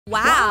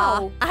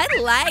Wow, I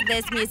like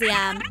this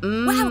museum.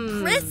 Wow,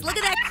 Chris, look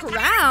at that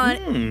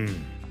crown.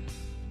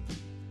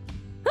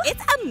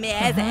 It's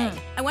amazing.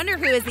 I wonder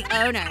who is the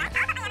owner.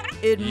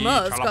 It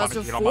must cost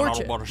a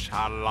fortune.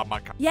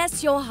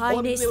 Yes, Your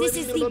Highness, this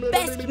is the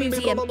best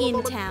museum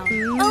in town.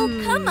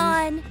 Oh, come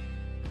on.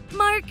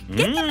 Mark,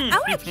 get them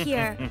out of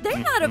here. They're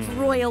not of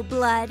royal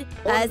blood.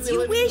 As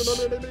you wish.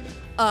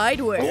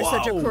 I'd wear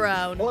such a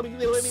crown.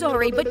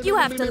 Sorry, but you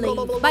have to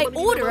leave. By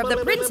order of the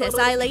Princess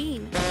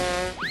Eileen.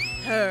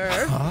 Her?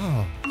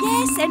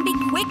 Yes, and be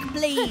quick,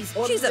 please.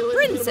 She's a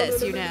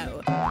princess, you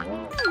know.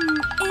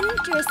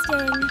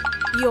 Interesting.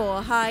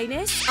 Your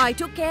Highness, I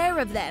took care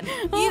of them.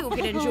 You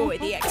can enjoy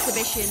the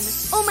exhibition.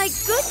 Oh my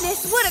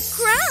goodness, what a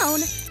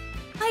crown!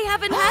 I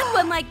haven't had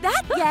one like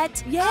that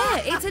yet. Yeah,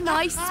 it's a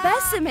nice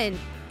specimen.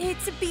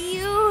 It's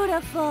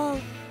beautiful.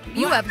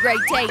 You have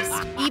great taste.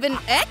 Even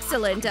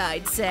excellent,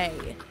 I'd say.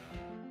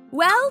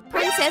 Well,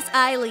 Princess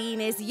Eileen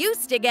is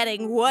used to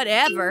getting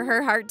whatever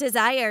her heart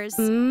desires.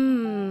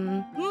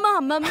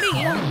 Mamma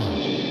mia!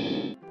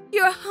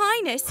 Your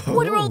Highness,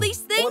 what are all these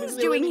things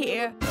doing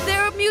here?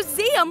 They're a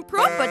museum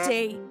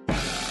property.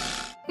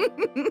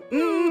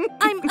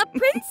 I'm a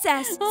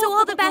princess, so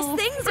all the best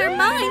things are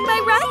mine by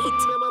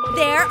right.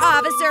 There,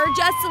 officer,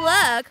 just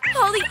look.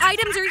 All the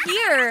items are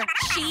here.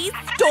 She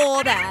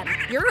stole them.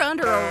 You're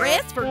under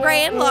arrest for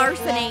grand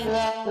larceny.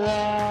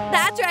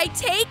 That's right,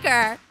 take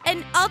her.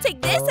 And I'll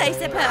take this, I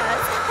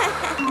suppose.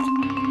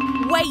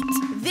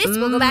 Wait, this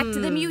will go back to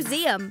the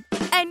museum.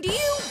 And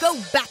you go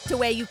back to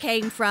where you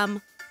came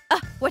from.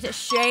 What a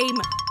shame.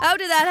 How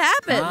did that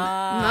happen?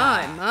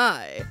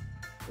 My.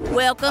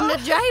 Welcome to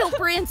jail,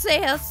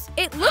 princess.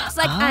 It looks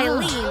like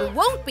Eileen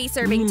won't be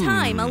serving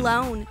time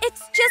alone.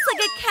 It's just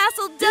like a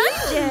castle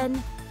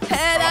dungeon.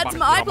 Hey, that's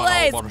my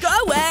place. Go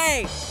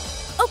away.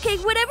 Okay,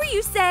 whatever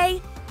you say.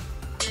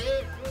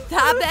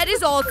 That bed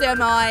is also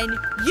mine.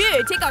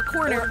 You take a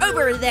corner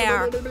over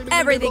there.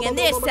 Everything in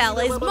this cell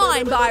is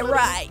mine by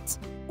right.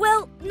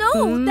 Well,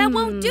 no, that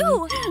won't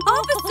do.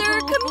 Officer,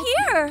 come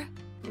here.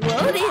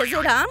 What is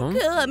it? I'm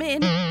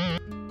coming.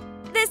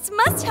 This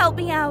must help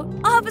me out.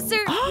 Officer,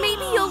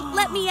 maybe you'll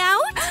let me out?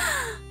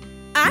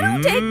 I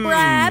don't take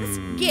bribes.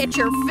 Get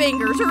your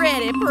fingers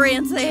ready,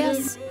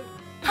 princess.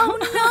 Oh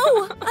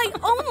no, I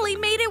only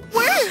made it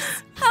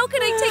worse. How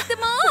can I take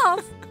them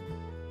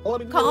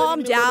off?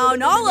 Calm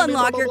down, I'll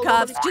unlock your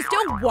cuffs. Just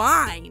don't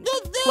whine.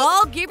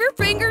 Well, give your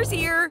fingers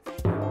here.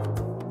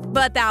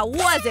 But that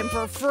wasn't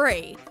for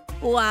free.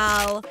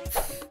 Wow.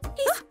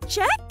 He's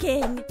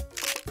checking.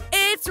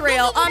 It's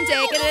real. I'm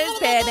taking it as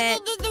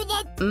payment.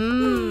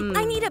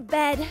 I need a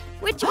bed.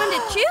 Which one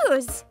to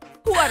choose?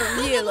 What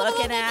are you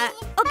looking at?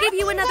 I'll give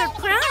you another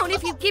crown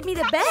if you give me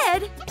the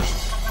bed.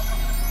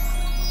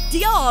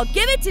 Deal,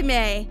 give it to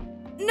me.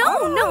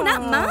 No,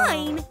 not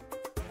mine.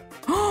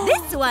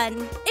 This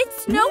one.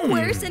 It's no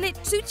worse and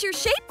it suits your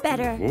shape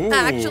better.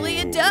 Actually,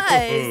 it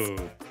does.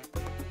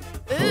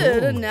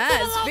 Ooh, a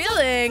nice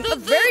feeling. A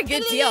very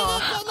good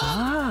deal.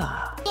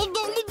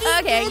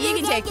 Okay, you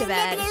can take the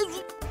bed.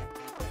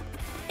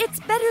 It's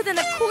better than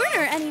a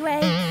corner anyway.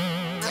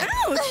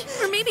 Ouch!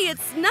 Or maybe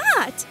it's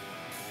not.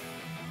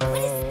 What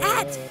is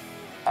that?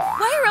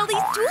 Why are all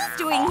these tools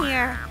doing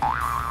here?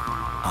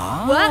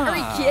 What? Are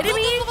you kidding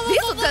me?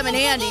 These will come in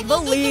handy,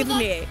 believe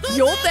me.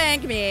 You'll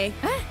thank me.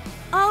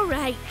 All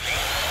right.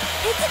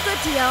 It's a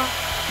good deal.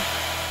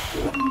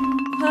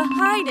 Her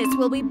Highness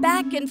will be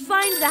back and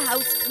find the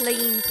house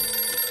clean.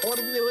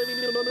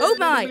 Oh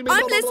my,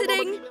 I'm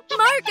listening.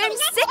 Mark, I'm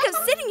sick of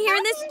sitting here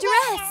in this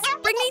dress.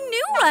 Bring me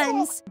new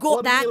ones.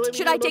 Got that?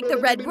 Should I take the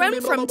red one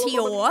from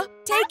Tior?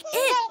 Take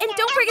it, and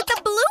don't forget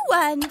the blue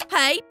one.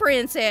 Hey,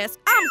 princess,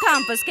 I'm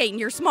confiscating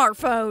your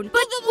smartphone.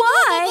 But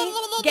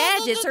why?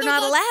 Gadgets are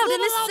not allowed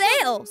in the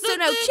sale, so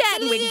no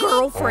chatting with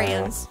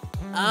girlfriends.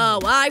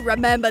 Oh, I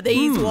remember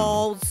these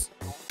walls.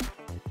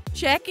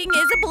 Checking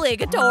is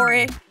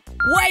obligatory.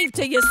 Wave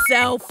to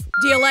yourself.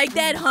 Do you like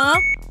that, huh?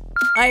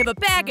 I have a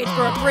package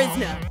for a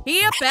prisoner.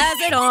 Here, pass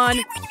it on.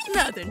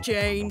 Nothing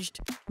changed.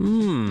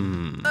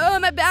 Oh,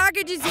 my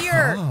package is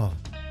here.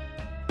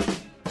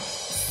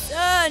 So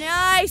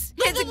nice.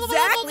 It's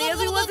exactly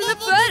as it was in the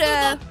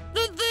photo.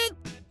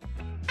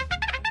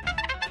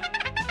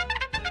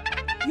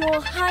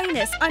 Your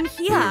Highness, I'm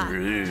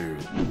here.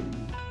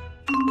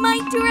 My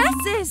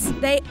dresses.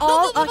 They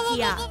all are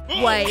here.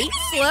 Wait,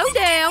 slow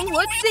down.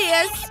 What's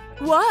this?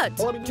 What?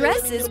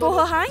 Dresses for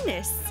Her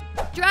Highness.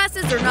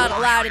 Dresses are not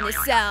allowed in the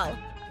cell.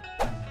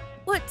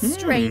 What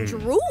strange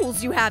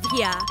rules you have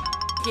here.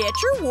 Get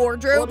your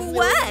wardrobe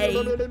away.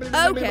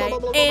 Okay,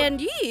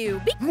 and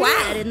you, be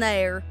quiet in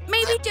there.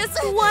 Maybe just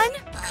one?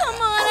 Come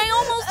on, I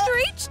almost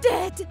reached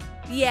it.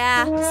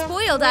 Yeah,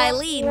 spoiled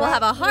Eileen will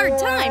have a hard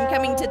time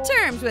coming to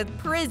terms with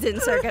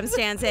prison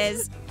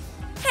circumstances.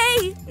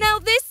 Hey, now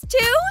this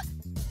too?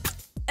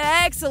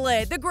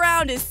 Excellent, the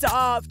ground is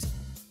soft.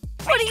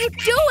 What are you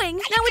doing?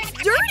 Now it's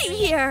dirty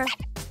here.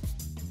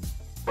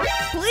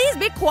 Please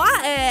be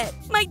quiet.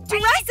 My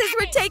dresses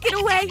were taken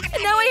away,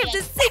 and now I have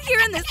to sit here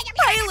in this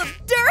pile of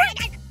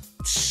dirt.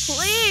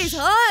 Please,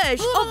 hush.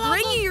 I'll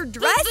bring you your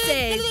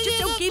dresses. Just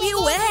don't give you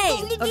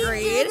away.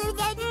 Agreed?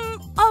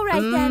 All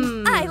right,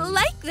 then. I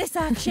like this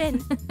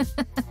option.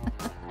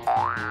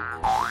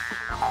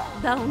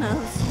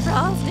 Donuts.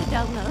 Frosted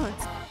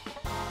donuts.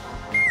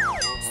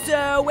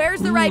 So,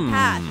 where's the right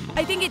path?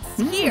 I think it's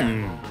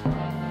here.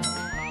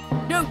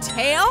 No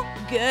tail?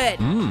 Good.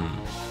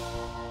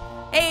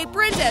 Hey,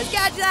 princess,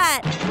 catch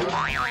that!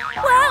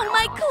 Wow,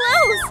 my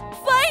clothes!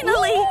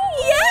 Finally!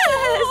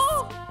 Yes!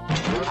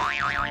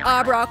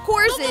 I brought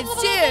corsets,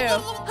 too.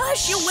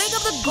 Hush, you'll wake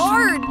up the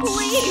guard.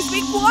 Please,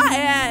 be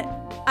quiet.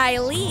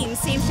 Eileen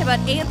seems to put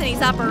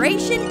Anthony's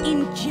operation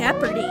in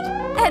jeopardy.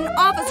 And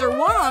Officer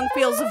Wong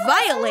feels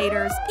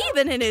violators,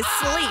 even in his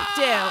sleep,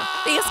 too.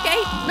 The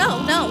escape?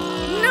 No, no,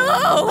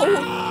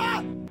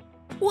 no!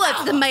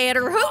 What's the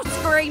matter? Who's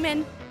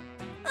screaming?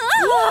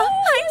 Oh,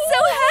 I'm so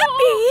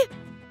happy!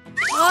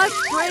 Hush,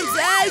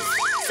 princess!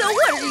 So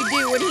what are you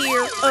doing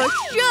here? A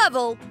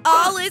shovel!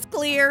 All is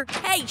clear.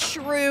 Hey,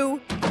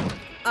 shrew!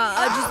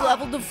 I just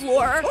leveled the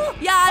floor.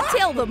 Yeah,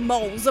 tell the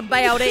moles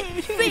about it.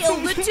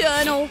 Fill the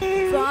tunnel.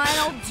 Fine,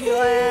 I'll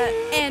do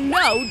it. And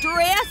no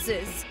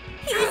dresses.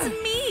 He's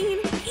mean.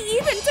 He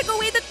even took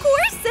away the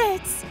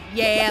corsets.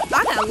 Yeah,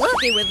 I got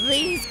lucky with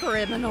these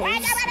criminals.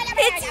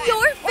 It's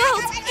your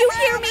fault. You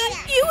hear me?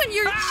 You and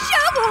your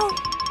shovel.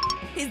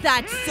 Is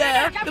that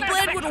so? The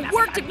plan would have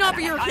worked if not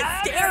for your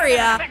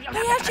hysteria.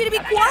 I asked you to be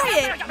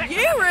quiet.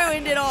 You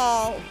ruined it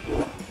all.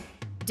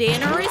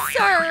 Dinner is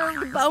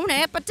served. Bon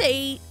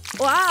appetit.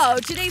 Wow,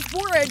 today's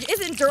porridge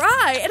isn't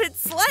dry and it's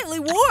slightly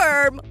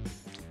warm.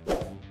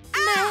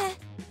 Meh.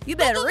 You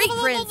better eat,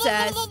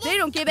 princess. They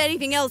don't give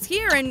anything else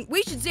here and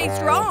we should stay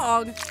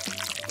strong.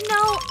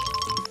 No.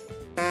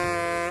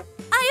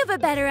 I have a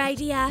better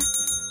idea.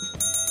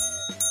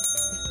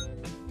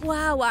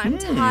 Wow, I'm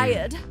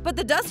tired, but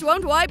the dust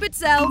won't wipe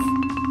itself.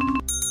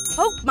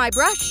 Oh, my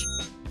brush.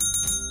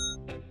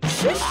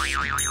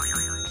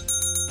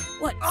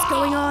 What's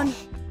going on?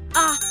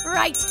 Ah,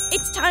 right.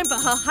 It's time for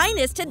Her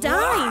Highness to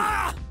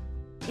dine.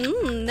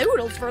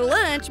 Noodles for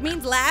lunch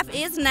means life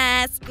is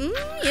nice.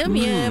 Yum,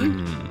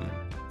 yum.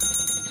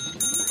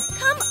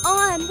 Come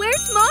on,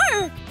 where's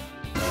Mark?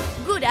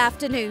 Good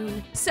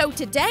afternoon. So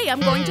today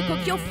I'm going to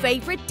cook your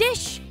favorite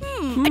dish.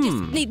 I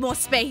just need more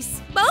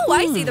space. Oh,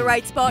 I see the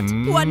right spot.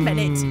 1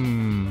 minute.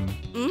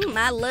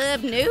 I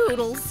love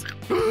noodles.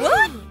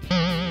 What?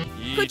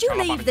 Could you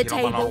leave the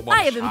table?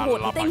 I have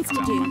important things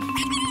to do.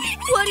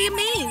 What do you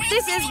mean?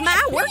 This is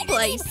my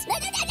workplace.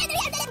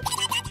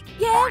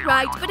 Yeah,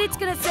 right, but it's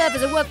gonna serve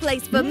as a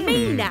workplace for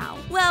me now.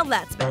 Well,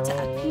 that's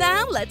better.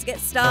 Now let's get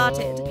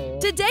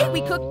started. Today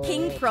we cook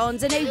king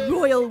prawns in a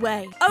royal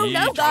way. Oh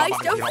no, guys,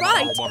 don't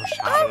fight.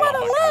 I wanna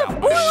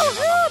live.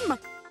 Boil him.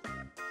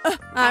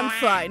 I'm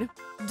fine.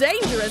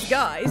 Dangerous,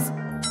 guys.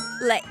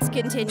 Let's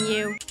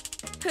continue.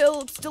 It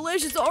looks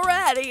delicious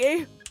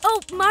already. Oh,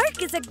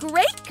 Mark is a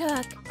great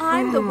cook.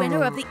 I'm the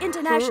winner of the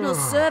International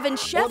Servant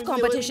Chef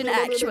competition,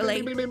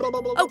 actually.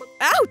 Oh,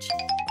 ouch!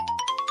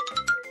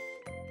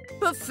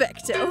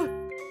 Perfecto.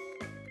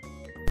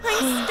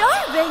 I'm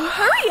starving.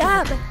 Hurry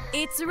up.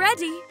 It's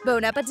ready.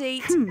 Bon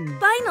appetit.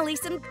 Finally,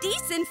 some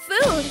decent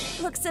food.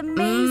 Looks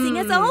amazing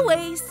as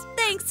always.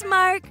 Thanks,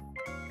 Mark.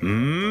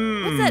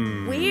 What's that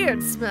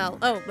weird smell?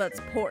 Oh, that's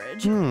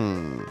porridge.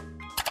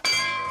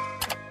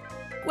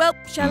 Well,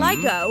 shall I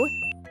go?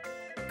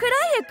 Could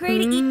I agree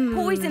to eat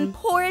poison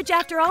porridge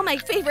after all my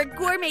favorite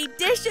gourmet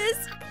dishes?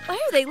 Why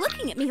are they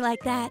looking at me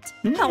like that?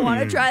 I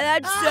want to try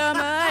that so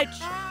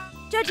much.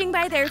 Judging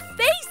by their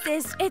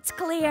faces, it's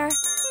clear.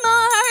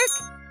 Mark!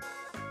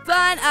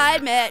 Fine, I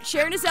admit,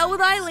 sharing a cell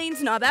with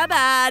Eileen's not that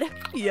bad.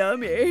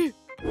 Yummy.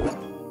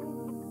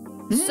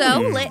 So,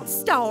 let's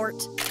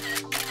start.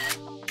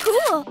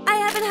 Cool, I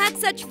haven't had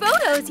such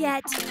photos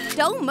yet.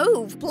 Don't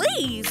move,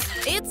 please.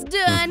 It's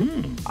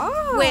done.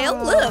 Well,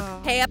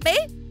 look, happy?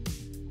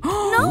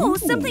 No,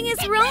 something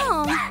is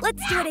wrong.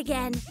 Let's do it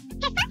again.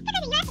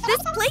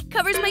 This plate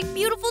covers my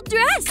beautiful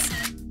dress.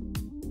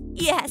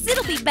 Yes,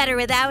 it'll be better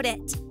without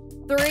it.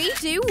 3,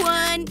 2,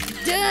 1,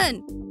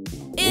 done.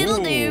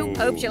 It'll do.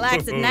 Hope she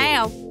likes it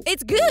now.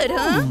 It's good,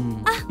 huh?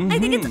 I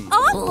think it's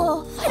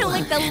awful. I don't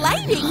like the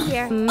lighting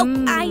here.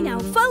 Oh, I know.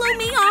 Follow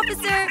me,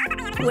 officer.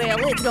 Well,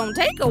 it's gonna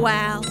take a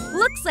while.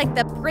 Looks like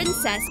the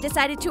princess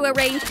decided to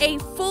arrange a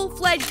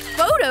full-fledged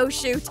photo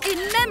shoot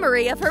in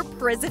memory of her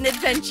prison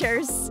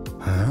adventures.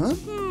 Huh?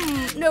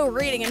 No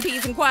reading in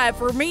peace and quiet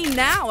for me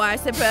now, I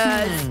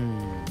suppose.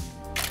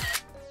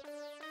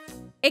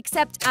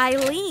 Except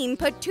Eileen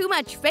put too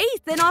much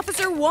faith in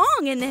Officer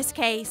Wong in this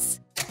case.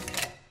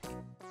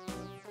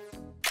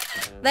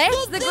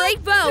 There's the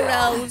great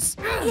photos.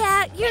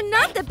 Yeah, you're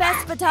not the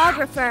best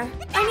photographer.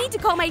 I need to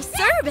call my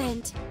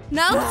servant.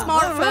 No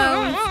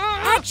smartphones.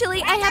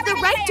 Actually, I have the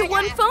right to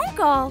one phone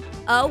call.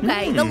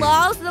 Okay, the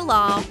law's the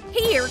law.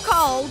 Here,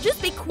 call.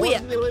 Just be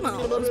quick.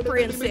 Oh, those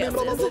princesses.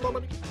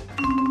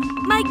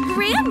 My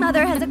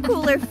grandmother has a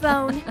cooler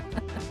phone.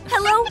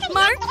 Hello,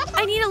 Mark?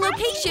 I need a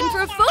location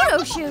for a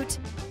photo shoot.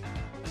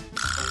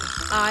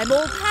 I'm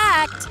all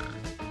packed.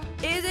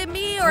 Is it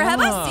me, or have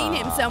I seen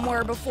him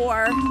somewhere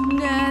before?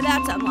 Nah,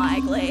 that's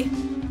unlikely.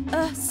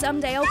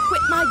 Someday I'll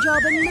quit my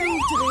job and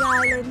move to the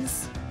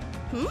islands.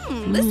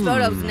 This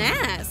photo's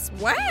nice.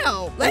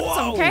 Wow, that's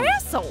some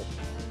castle.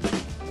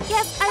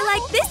 Yes, I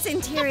like this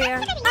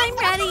interior. I'm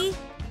ready.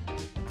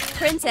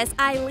 Princess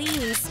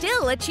Eileen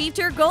still achieved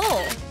her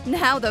goal.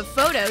 Now the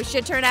photo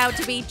should turn out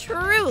to be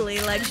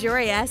truly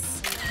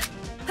luxurious.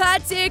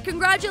 That's it,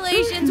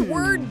 congratulations,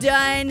 we're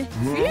done.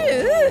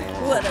 Phew,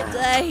 what a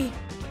day.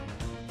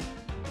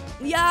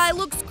 Yeah, it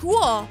looks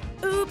cool.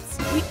 Oops,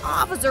 the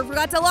officer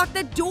forgot to lock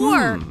the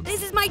door.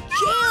 This is my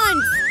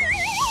chance.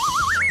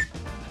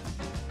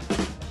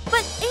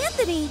 But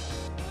Anthony,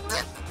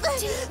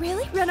 did he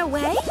really run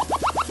away?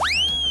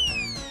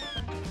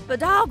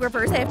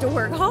 Photographers have to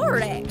work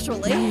hard,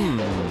 actually.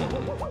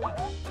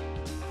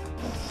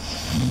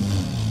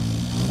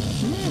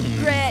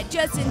 Great,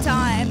 just in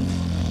time.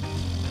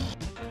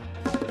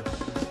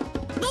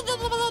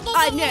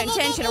 I had no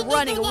intention of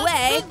running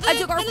away. I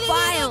took our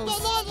files.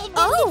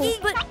 Oh,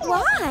 but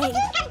why?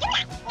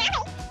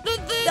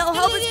 They'll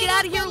help us get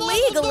out of here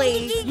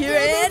legally. You're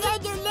in?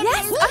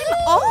 Yes, I'm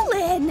all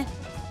in.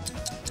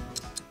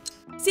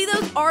 See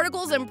those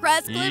articles and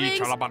press clippings?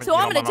 So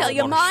I'm going to tell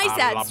you my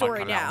sad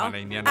story now.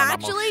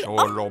 Actually,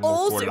 I'm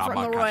also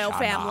from the royal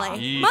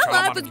family. My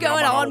life was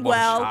going on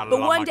well, but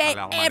one day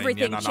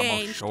everything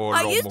changed.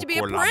 I used to be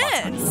a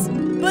prince.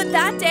 But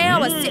that day I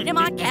was sitting in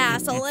my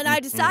castle and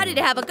I decided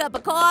to have a cup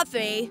of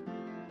coffee.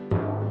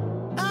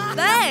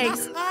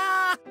 Thanks.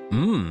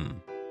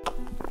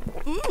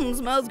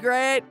 Smells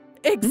great.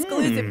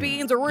 Exclusive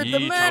beans are worth the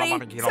money.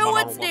 So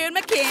what's new in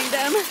my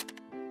kingdom?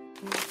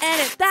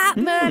 And at that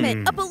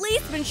moment, a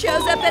policeman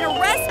shows up and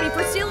arrests me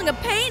for stealing a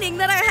painting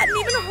that I hadn't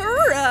even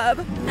heard of.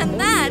 And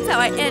that's how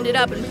I ended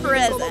up in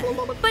prison.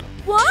 But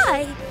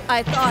why?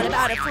 I thought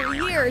about it for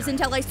years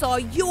until I saw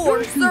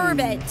your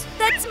servant.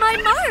 That's my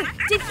Mark.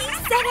 Did he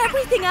set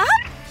everything up?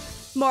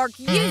 Mark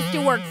used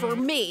to work for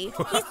me.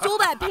 He stole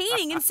that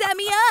painting and set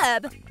me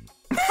up.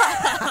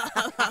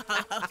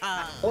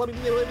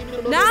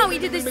 Now he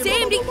did the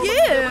same to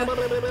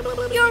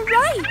you. You're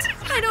right.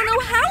 I don't know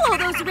how all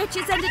those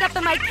riches ended up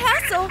in my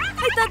castle.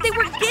 I thought they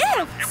were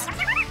gifts.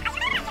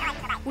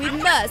 We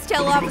must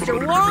tell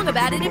Officer Wong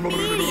about it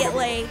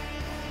immediately.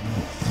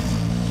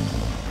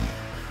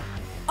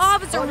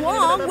 Officer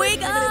Wong,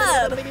 wake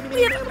up!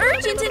 We have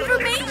urgent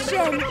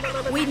information.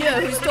 We know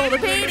who stole the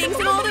paintings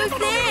and all those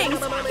things.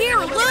 Here,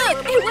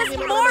 look, it was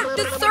Mark,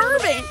 the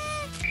servant.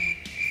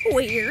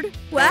 Weird.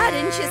 Why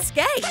didn't you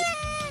escape?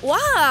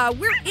 Wow,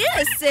 we're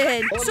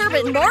innocent.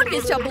 Servant Mark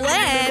is to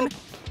blame.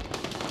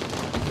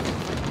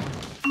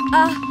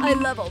 I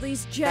love all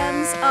these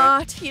gems,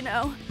 art, you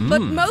know. But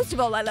most of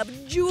all, I love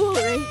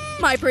jewelry.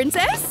 My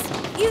princess?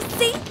 You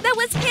see, that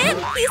was him.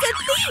 He's a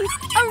thief.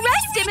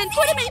 Arrest him and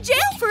put him in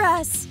jail for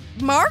us.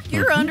 Mark,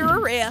 you're under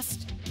arrest.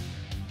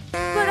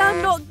 But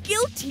I'm not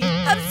guilty.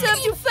 I've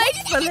served you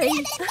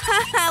faithfully.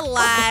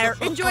 Liar.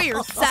 Enjoy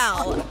your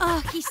salad.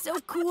 Oh, he's so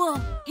cool.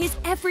 His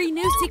every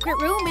new secret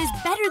room is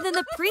better than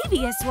the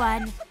previous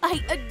one.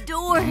 I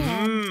adore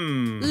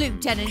him.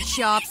 Lieutenant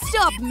Sharp,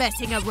 stop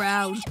messing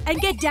around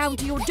and get down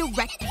to your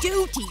direct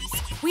duties.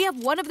 We have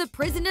one of the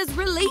prisoners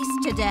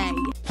released today.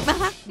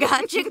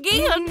 Gotcha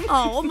again.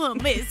 Oh, I'm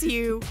gonna miss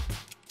you.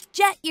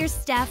 Jet your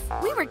stuff.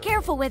 We were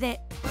careful with it.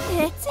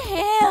 It's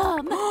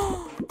him.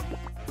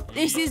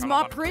 This is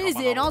my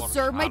prison. I'll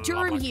serve my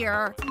term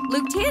here.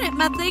 Lieutenant,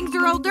 my things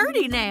are all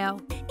dirty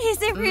now.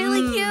 Is it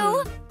really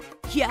you?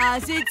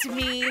 Yes, it's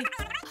me.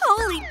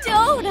 Holy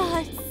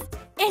donuts.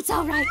 It's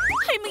all right.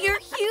 I'm your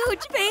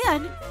huge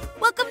fan.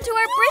 Welcome to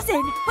our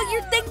prison. Put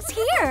your things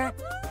here.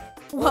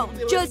 Well,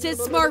 just a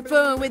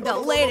smartphone with the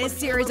latest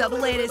series of the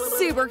latest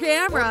super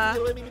camera.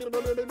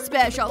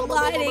 Special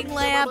lighting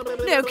lamp.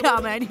 No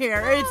comment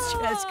here. It's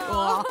just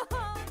cool.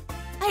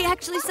 I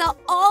actually saw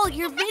all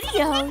your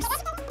videos.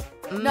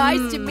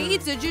 Nice to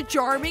meet such a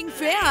charming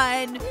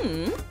fan.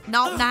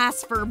 Not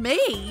nice for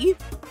me.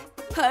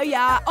 Oh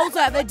yeah, also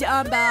have a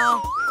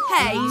dumbbell.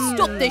 Hey,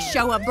 stop this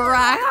show of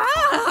bra.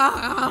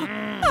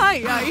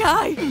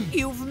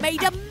 You've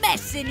made a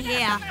mess in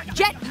here.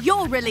 Jet,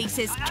 your release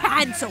is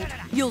cancelled.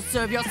 You'll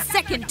serve your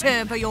second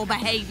term for your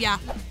behavior.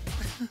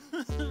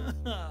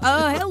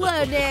 Oh,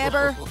 hello,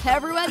 neighbor.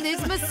 Everyone,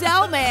 this is my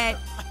cellmate.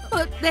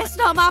 But that's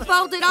not my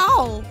fault at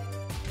all.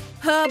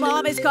 Her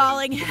mom is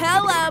calling.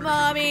 Hello,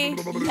 Mommy.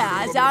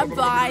 Yes, I'm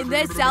fine.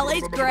 The cell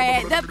is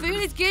great. The food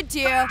is good,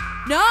 too.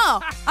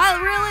 No, I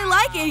really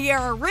like it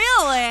here.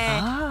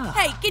 Really.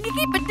 Hey, can you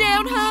keep it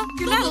down, huh?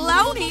 You're not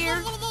alone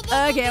here.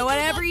 Okay,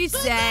 whatever you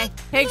say.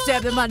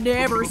 Except that my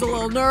neighbor's a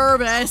little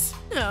nervous.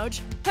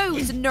 Ouch.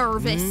 Who's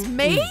nervous?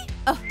 Me?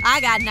 Oh,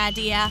 I got an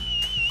idea.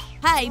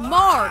 Hey,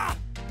 Mark.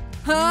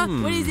 Huh?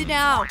 What is it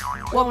now?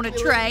 Want a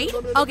trade?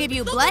 I'll give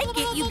you a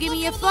blanket. You give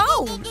me a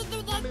phone.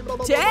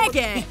 Take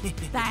it.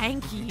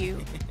 Thank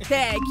you.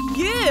 Thank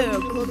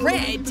you.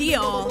 Great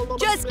deal.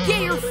 Just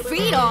get your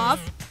feet off.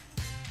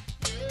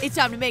 It's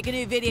time to make a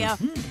new video.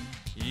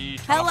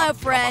 Hello,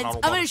 friends.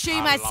 I'm going to show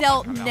you my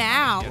cell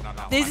now.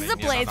 This is a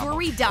place where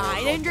we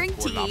dine and drink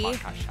tea.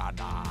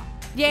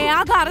 Yeah,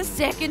 I got a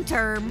second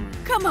term.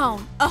 Come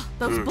on. Oh,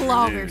 those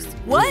bloggers.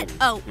 What?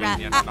 Oh,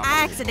 right.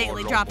 I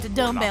accidentally dropped a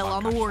dumbbell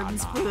on the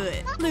warden's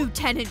foot.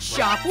 Lieutenant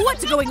Sharp,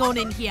 what's going on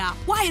in here?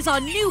 Why is our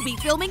newbie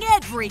filming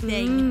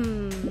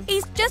everything?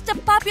 He's just a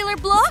popular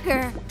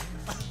blogger.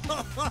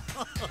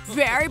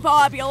 Very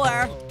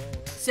popular.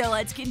 So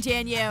let's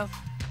continue.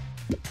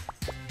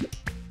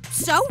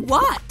 So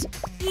what?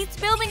 He's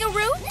filming a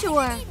room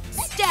tour.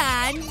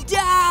 Stand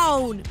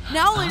down!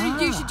 Now I'll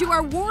introduce you to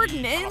our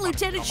warden and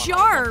Lieutenant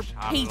Sharp.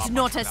 He's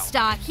not a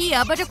star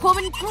here, but a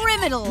common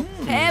criminal.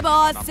 Hey,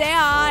 boss, say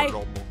hi.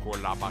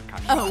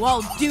 Oh,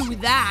 I'll do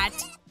that.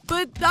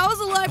 But that was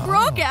a live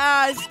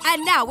broadcast.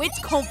 And now it's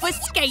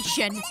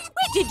confiscation.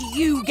 Where did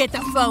you get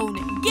the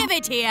phone? Give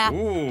it here.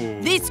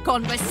 Ooh. This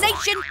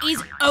conversation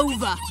is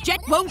over.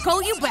 Jet won't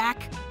call you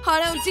back. I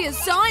don't see a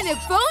sign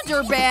that phones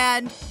are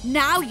banned.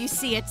 Now you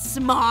see it,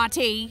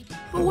 smarty.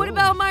 But what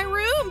about my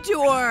room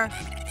tour?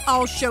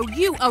 I'll show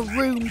you a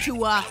room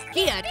tour.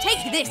 Here,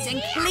 take this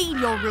and clean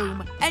your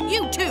room. And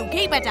you too,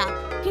 keep it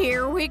up.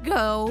 Here we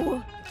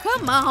go.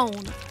 Come on.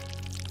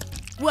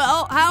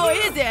 Well, how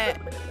is it?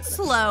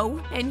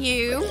 Slow. And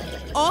you?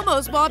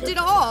 Almost bombed it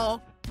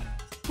all.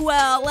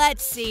 Well,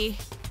 let's see.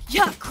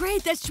 Yeah,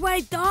 great, that's what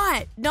I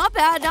thought. Not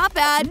bad, not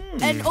bad.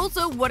 And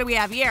also, what do we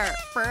have here?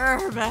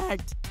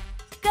 Perfect.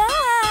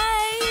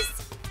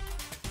 Guys!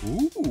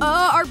 Ooh.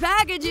 Our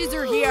packages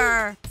are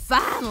here.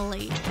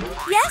 Finally.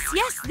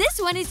 Yes, this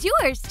one is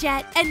yours,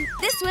 Jet. And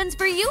this one's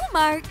for you,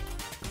 Mark.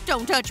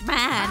 Don't touch mine.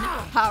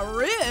 How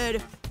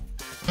rude.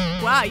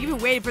 Wow, you've been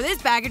waiting for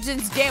this package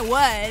since day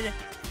one.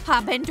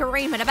 I've been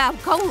dreaming about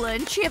cola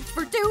and chips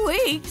for 2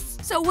 weeks.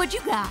 So what you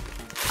got?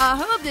 I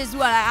hope this is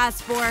what I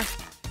asked for.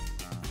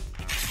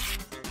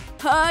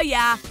 Oh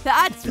yeah,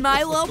 that's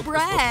my little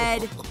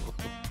bread.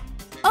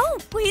 Oh,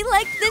 we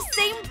like the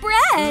same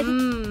bread.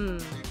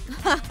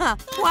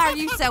 Why are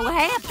you so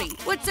happy?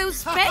 What's so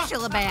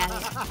special about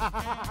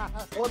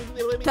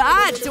it?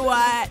 That's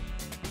what.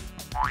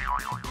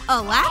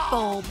 A light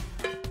bulb.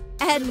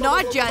 And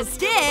not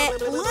just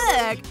it.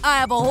 Look, I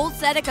have a whole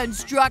set of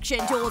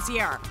construction tools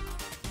here.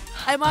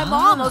 And my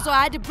mom also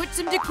had to put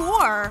some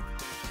decor.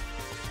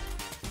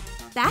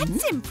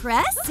 That's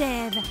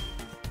impressive.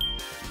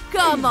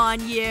 Come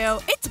on, you.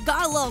 It's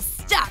got a little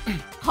stuck.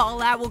 All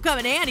that will come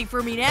in handy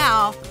for me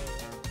now.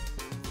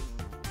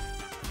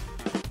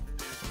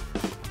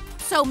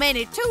 So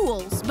many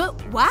tools, but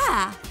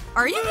why?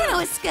 Are you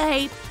gonna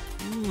escape?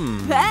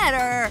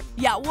 Better.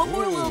 Yeah, one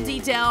more little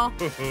detail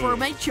for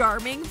my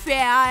charming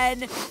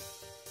fan.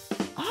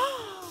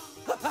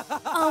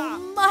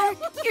 Oh, Mark,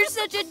 you're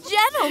such a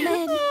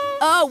gentleman.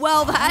 Oh,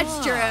 well,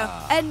 that's true.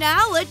 And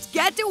now let's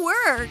get to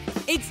work.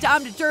 It's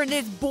time to turn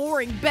this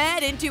boring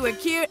bed into a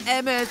cute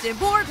and, most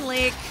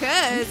importantly,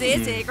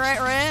 cozy secret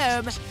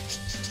room.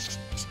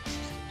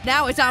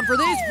 Now it's time for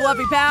this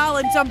fluffy pal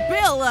and some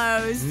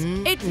pillows.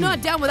 It's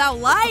not done without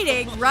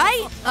lighting,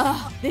 right?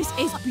 Oh, this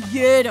is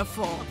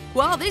beautiful.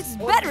 Well, this is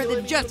better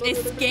than just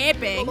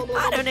escaping.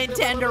 I don't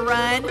intend to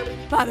run.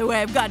 By the way,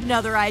 I've got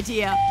another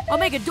idea. I'll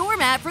make a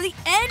doormat for the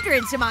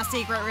entrance to my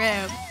secret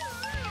room.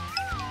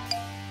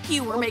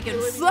 You were making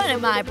fun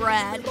of my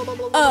Brad.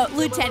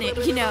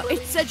 Lieutenant, you know,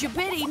 it's such a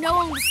pity no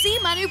one will see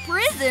my new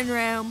prison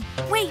room.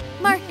 Wait,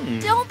 Mark,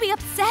 don't be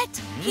upset.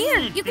 Here,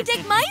 you can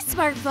take my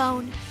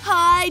smartphone.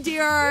 Hi,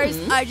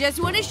 dears. I just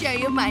want to show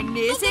you my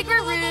new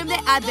secret room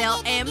that I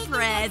built in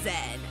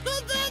prison.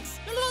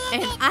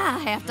 And I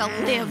have to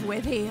live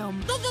with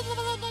him.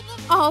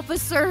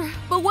 Officer,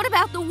 but what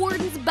about the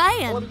warden's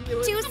ban?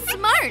 Too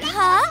smart,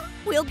 huh?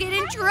 We'll get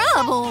in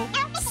trouble.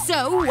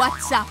 So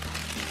what's up?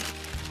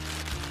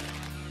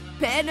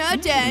 Pay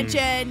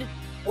attention.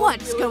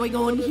 What's going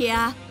on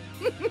here?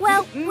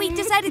 Well, we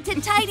decided to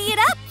tidy it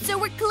up, so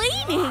we're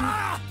cleaning.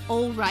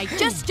 All right,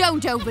 just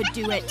don't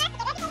overdo it.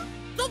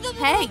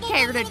 Hey,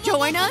 care to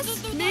join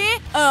us? Me?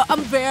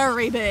 I'm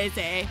very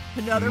busy.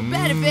 Another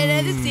benefit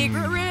of the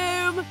secret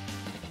room.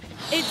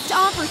 It's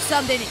time for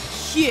something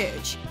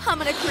huge. I'm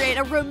gonna create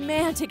a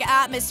romantic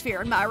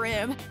atmosphere in my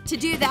room. To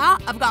do that,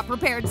 I've got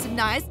prepared some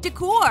nice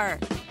decor.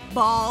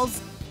 Balls.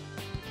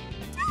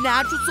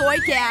 Natural soy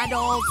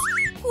candles.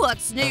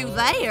 What's new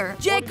there?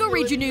 Jake, go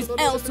read your news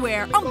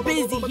elsewhere. I'm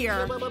busy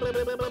here.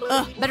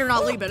 Better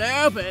not leave it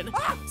open.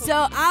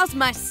 So, how's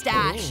my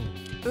stash?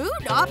 Ooh,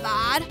 not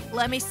bad.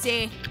 Let me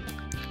see.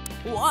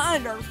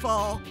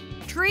 Wonderful.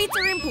 Treats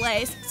are in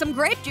place. Some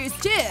grape juice,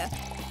 too.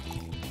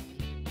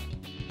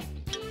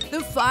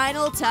 The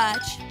final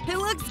touch. It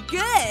looks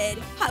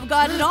good. I've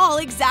got it all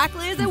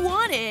exactly as I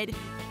wanted.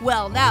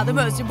 Well, now the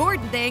most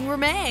important thing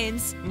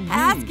remains.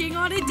 Asking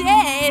on a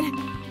date.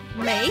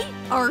 Me?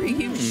 Are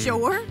you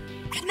sure?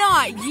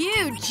 Not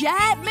you,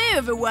 Jet.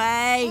 Move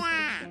away.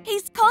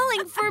 He's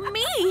calling for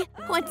me.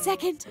 1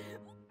 second.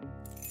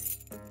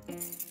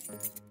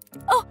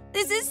 Oh,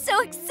 this is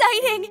so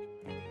exciting.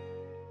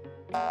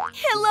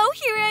 Hello,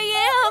 here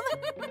I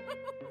am.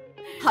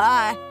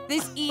 Hi.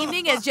 This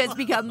evening has just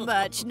become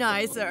much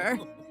nicer.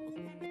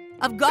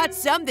 I've got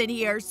something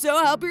here,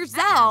 so help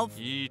yourself.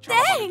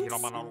 Thanks!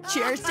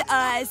 Cheers to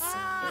us.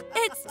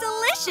 It's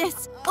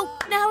delicious. Oh,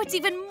 now it's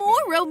even more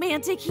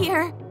romantic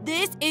here.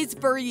 This is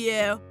for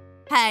you.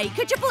 Hey,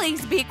 could you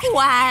please be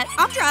quiet?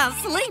 I'm trying to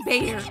sleep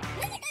here.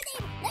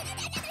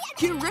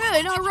 You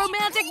ruined our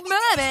romantic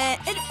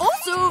moment. And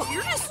also,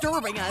 you're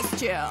disturbing us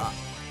too.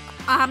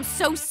 I'm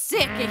so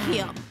sick of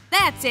him.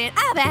 That's it.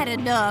 I've had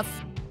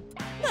enough.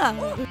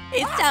 Oh,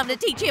 it's time to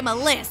teach him a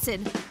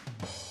lesson.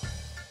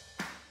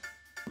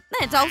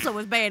 That's also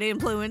a bad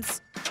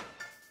influence.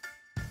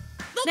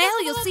 Now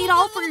you'll see it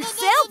all for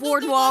yourself,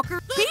 Ward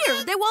Walker.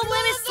 Here, they won't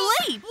let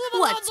us sleep.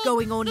 What's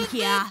going on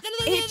here?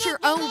 It's your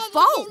own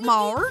fault,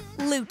 Mar.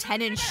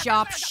 Lieutenant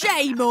Sharp,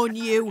 shame on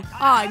you.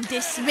 I'm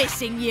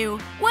dismissing you.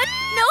 What?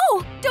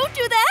 No, don't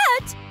do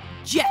that.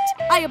 Jet,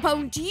 I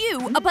appoint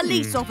you a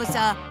police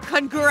officer.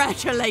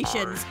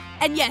 Congratulations.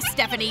 And yes,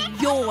 Stephanie,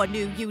 your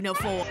new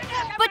uniform.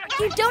 But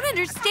you don't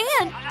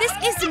understand. This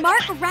is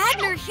Mark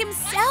Radner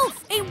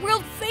himself, a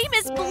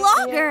world-famous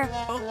blogger.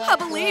 I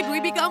believe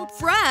we become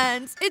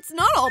friends. It's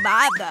not all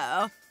bad,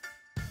 though.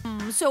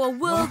 So a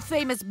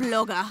world-famous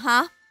blogger,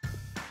 huh?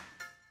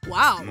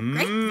 Wow,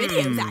 great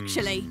videos,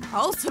 actually.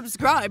 I'll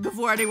subscribe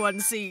before anyone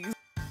sees.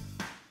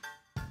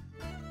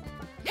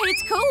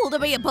 It's cool to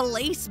be a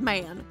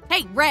policeman.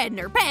 Hey,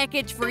 Radner,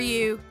 package for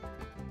you.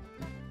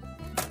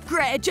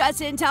 Great,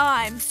 just in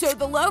time. So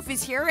the loaf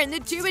is here and the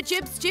tuba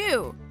chips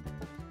too.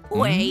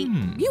 Wait,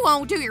 you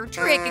won't do your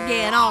trick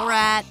again, all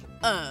right?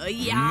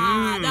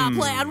 Yeah, the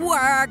plan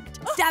worked.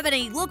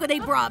 Stephanie, look what they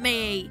brought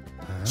me.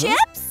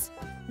 Chips?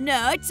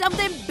 No, it's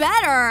something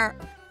better.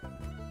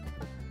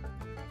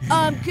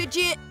 Could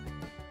you…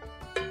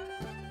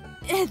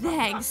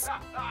 Thanks.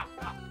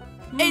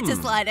 It's a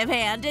sleight of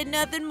hand and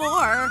nothing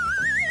more.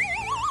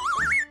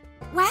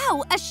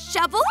 Wow, a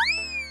shovel?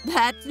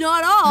 That's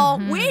not all.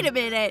 Wait a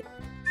minute.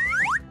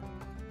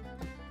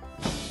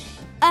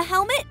 A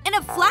helmet and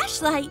a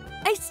flashlight.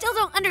 I still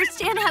don't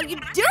understand how you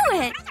do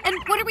it. And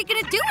what are we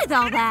gonna do with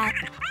all that?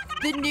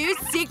 The new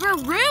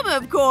secret room,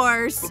 of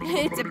course.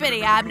 It's a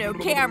pity I have no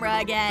camera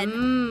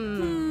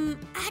again.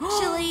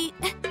 Actually,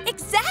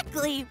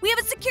 exactly. We have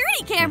a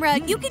security camera.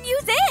 You can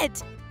use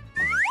it.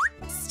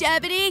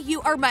 Stephanie,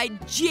 you are my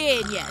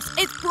genius.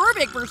 It's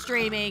perfect for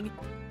streaming.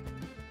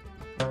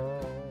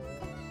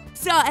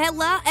 So,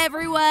 hello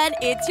everyone,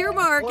 it's your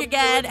Mark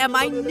again and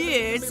my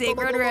new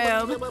secret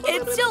room.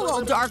 It's still a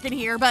little dark in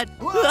here, but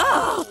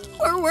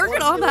we're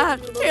working on that.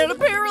 And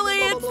apparently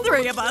it's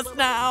 3 of us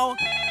now.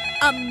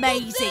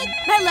 Amazing.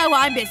 Hello,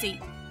 I'm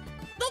busy.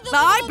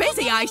 I'm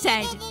busy, I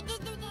said.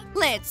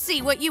 Let's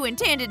see what you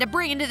intended to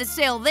bring into the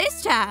cell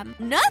this time.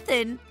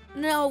 Nothing?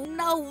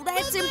 No,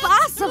 that's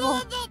impossible.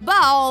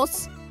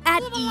 Boss.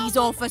 At ease,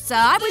 officer.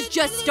 I was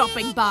just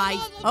stopping by.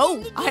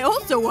 Oh, I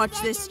also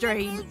watched this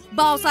stream.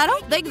 Boss, I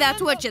don't think that's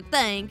what you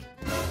think.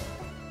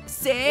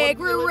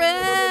 Secret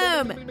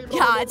room!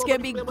 Yeah, it's gonna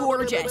be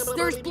gorgeous.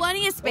 There's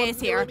plenty of space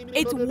here.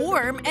 It's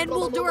warm, and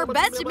we'll do our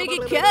best to make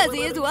it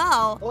cozy as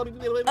well.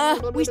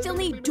 We still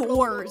need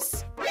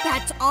doors.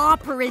 That's our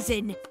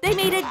prison. They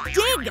made a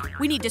dig.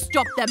 We need to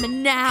stop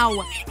them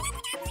now.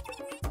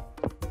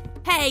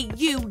 Hey,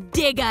 you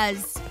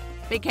diggers!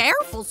 Be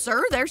careful,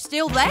 sir. They're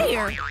still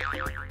there.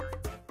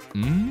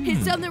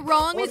 Is something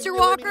wrong, Mr.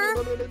 Walker?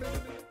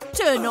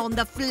 Turn on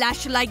the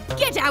flashlight.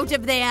 Get out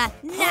of there.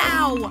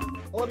 Now!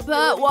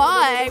 But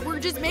why? We're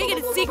just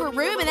making a secret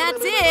room and that's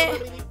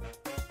it.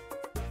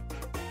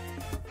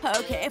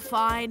 Okay,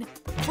 fine.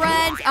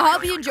 Friends, I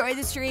hope you enjoy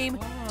the stream.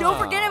 Don't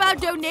forget about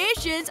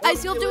donations. I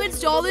still have to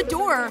install the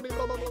door.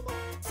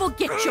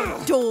 Forget your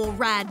door,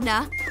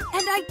 Radner.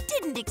 And I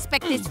didn't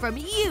expect this from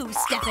you,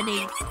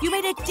 Stephanie. You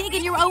made a dig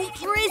in your own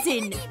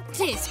prison.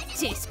 Tisk,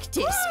 tisk,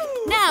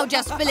 tisk. Now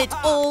just fill it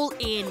all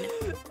in.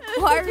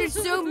 Why are you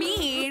so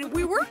mean?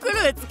 We weren't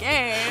gonna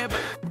escape.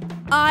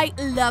 I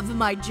love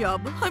my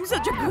job. I'm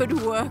such a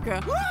good worker.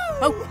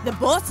 Oh, the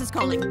boss is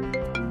calling.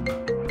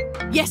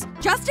 Yes,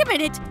 just a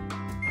minute.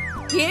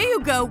 Here you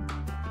go.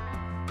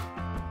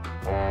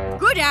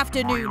 Good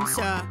afternoon,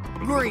 sir.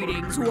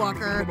 Greetings,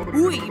 Walker.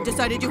 We've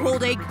decided to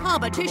hold a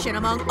competition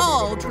among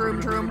all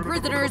Troom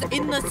prisoners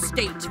in the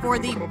state for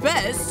the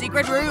best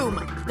secret room.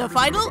 The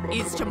final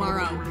is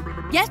tomorrow.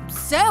 Yes,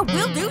 sir,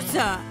 will do,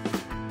 sir.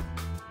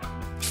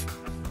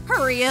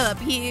 Hurry up,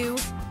 Hugh.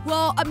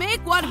 Well, I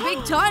made quite a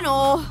big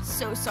tunnel.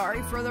 So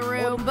sorry for the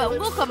room, but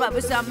we'll come up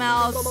with something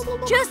else.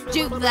 Just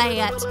do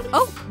that.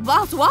 Oh,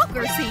 Boss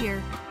Walker's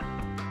here.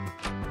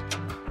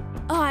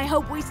 Oh, I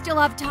hope we still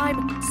have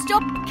time.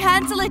 Stop,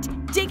 cancel it,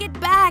 dig it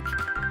back.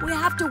 We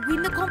have to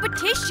win the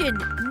competition.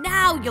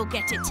 Now you'll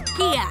get it.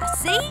 Here,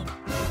 see?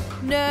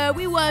 No,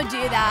 we won't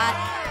do that.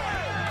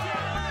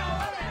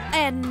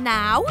 And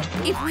now,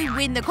 if we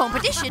win the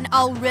competition,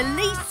 I'll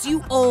release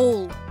you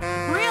all.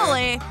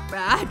 Really?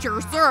 At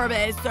your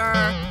service,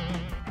 sir.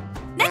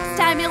 Next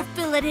time he'll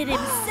fill it in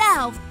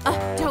himself.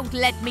 Don't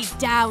let me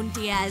down,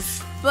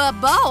 Diaz. But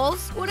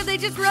boss, what if they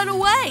just run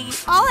away?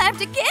 I'll have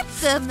to get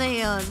them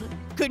then.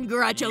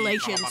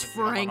 Congratulations,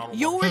 Frank.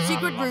 Your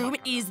secret room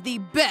is the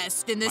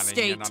best in the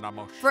state.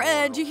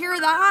 Friend, you hear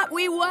that?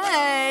 We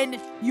won!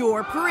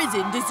 Your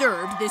prison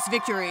deserved this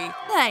victory.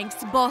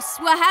 Thanks, boss.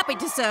 We're happy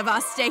to serve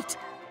our state.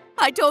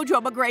 I told you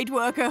I'm a great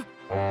worker.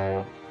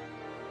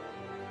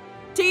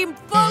 Team,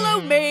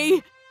 follow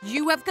me!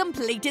 You have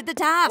completed the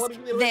task.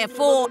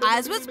 Therefore,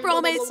 as was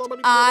promised,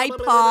 I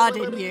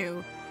pardon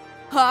you.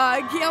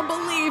 I can't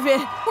believe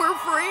it. We're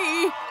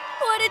free.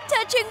 What a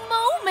touching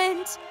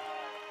moment.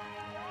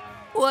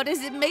 What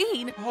does it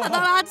mean? I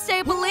thought I'd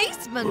say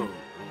policeman.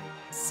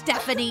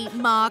 Stephanie,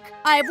 Mark,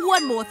 I have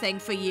one more thing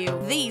for you.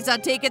 These are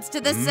tickets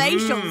to the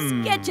Seychelles.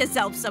 Get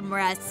yourself some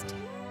rest.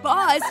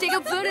 Boss, take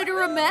a photo to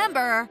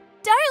remember.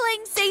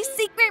 Darling, say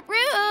secret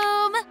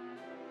room.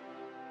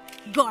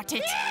 Got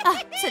it. Ah,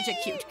 such a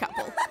cute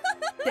couple.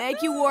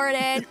 Thank you,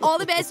 Warden. All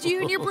the best to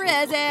you in your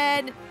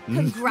prison.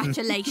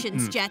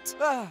 Congratulations, Jet.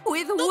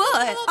 With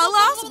what?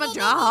 I lost my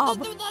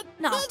job.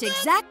 Not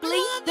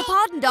exactly. The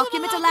pardon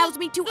document allows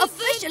me to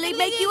officially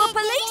make you a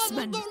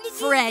policeman.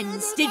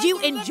 Friends, did you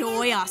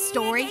enjoy our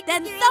story?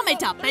 Then thumb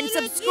it up and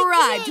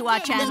subscribe to our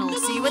channel.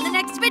 See you in the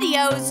next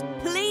videos.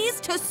 Please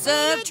to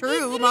serve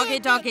true, Oki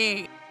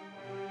Toki.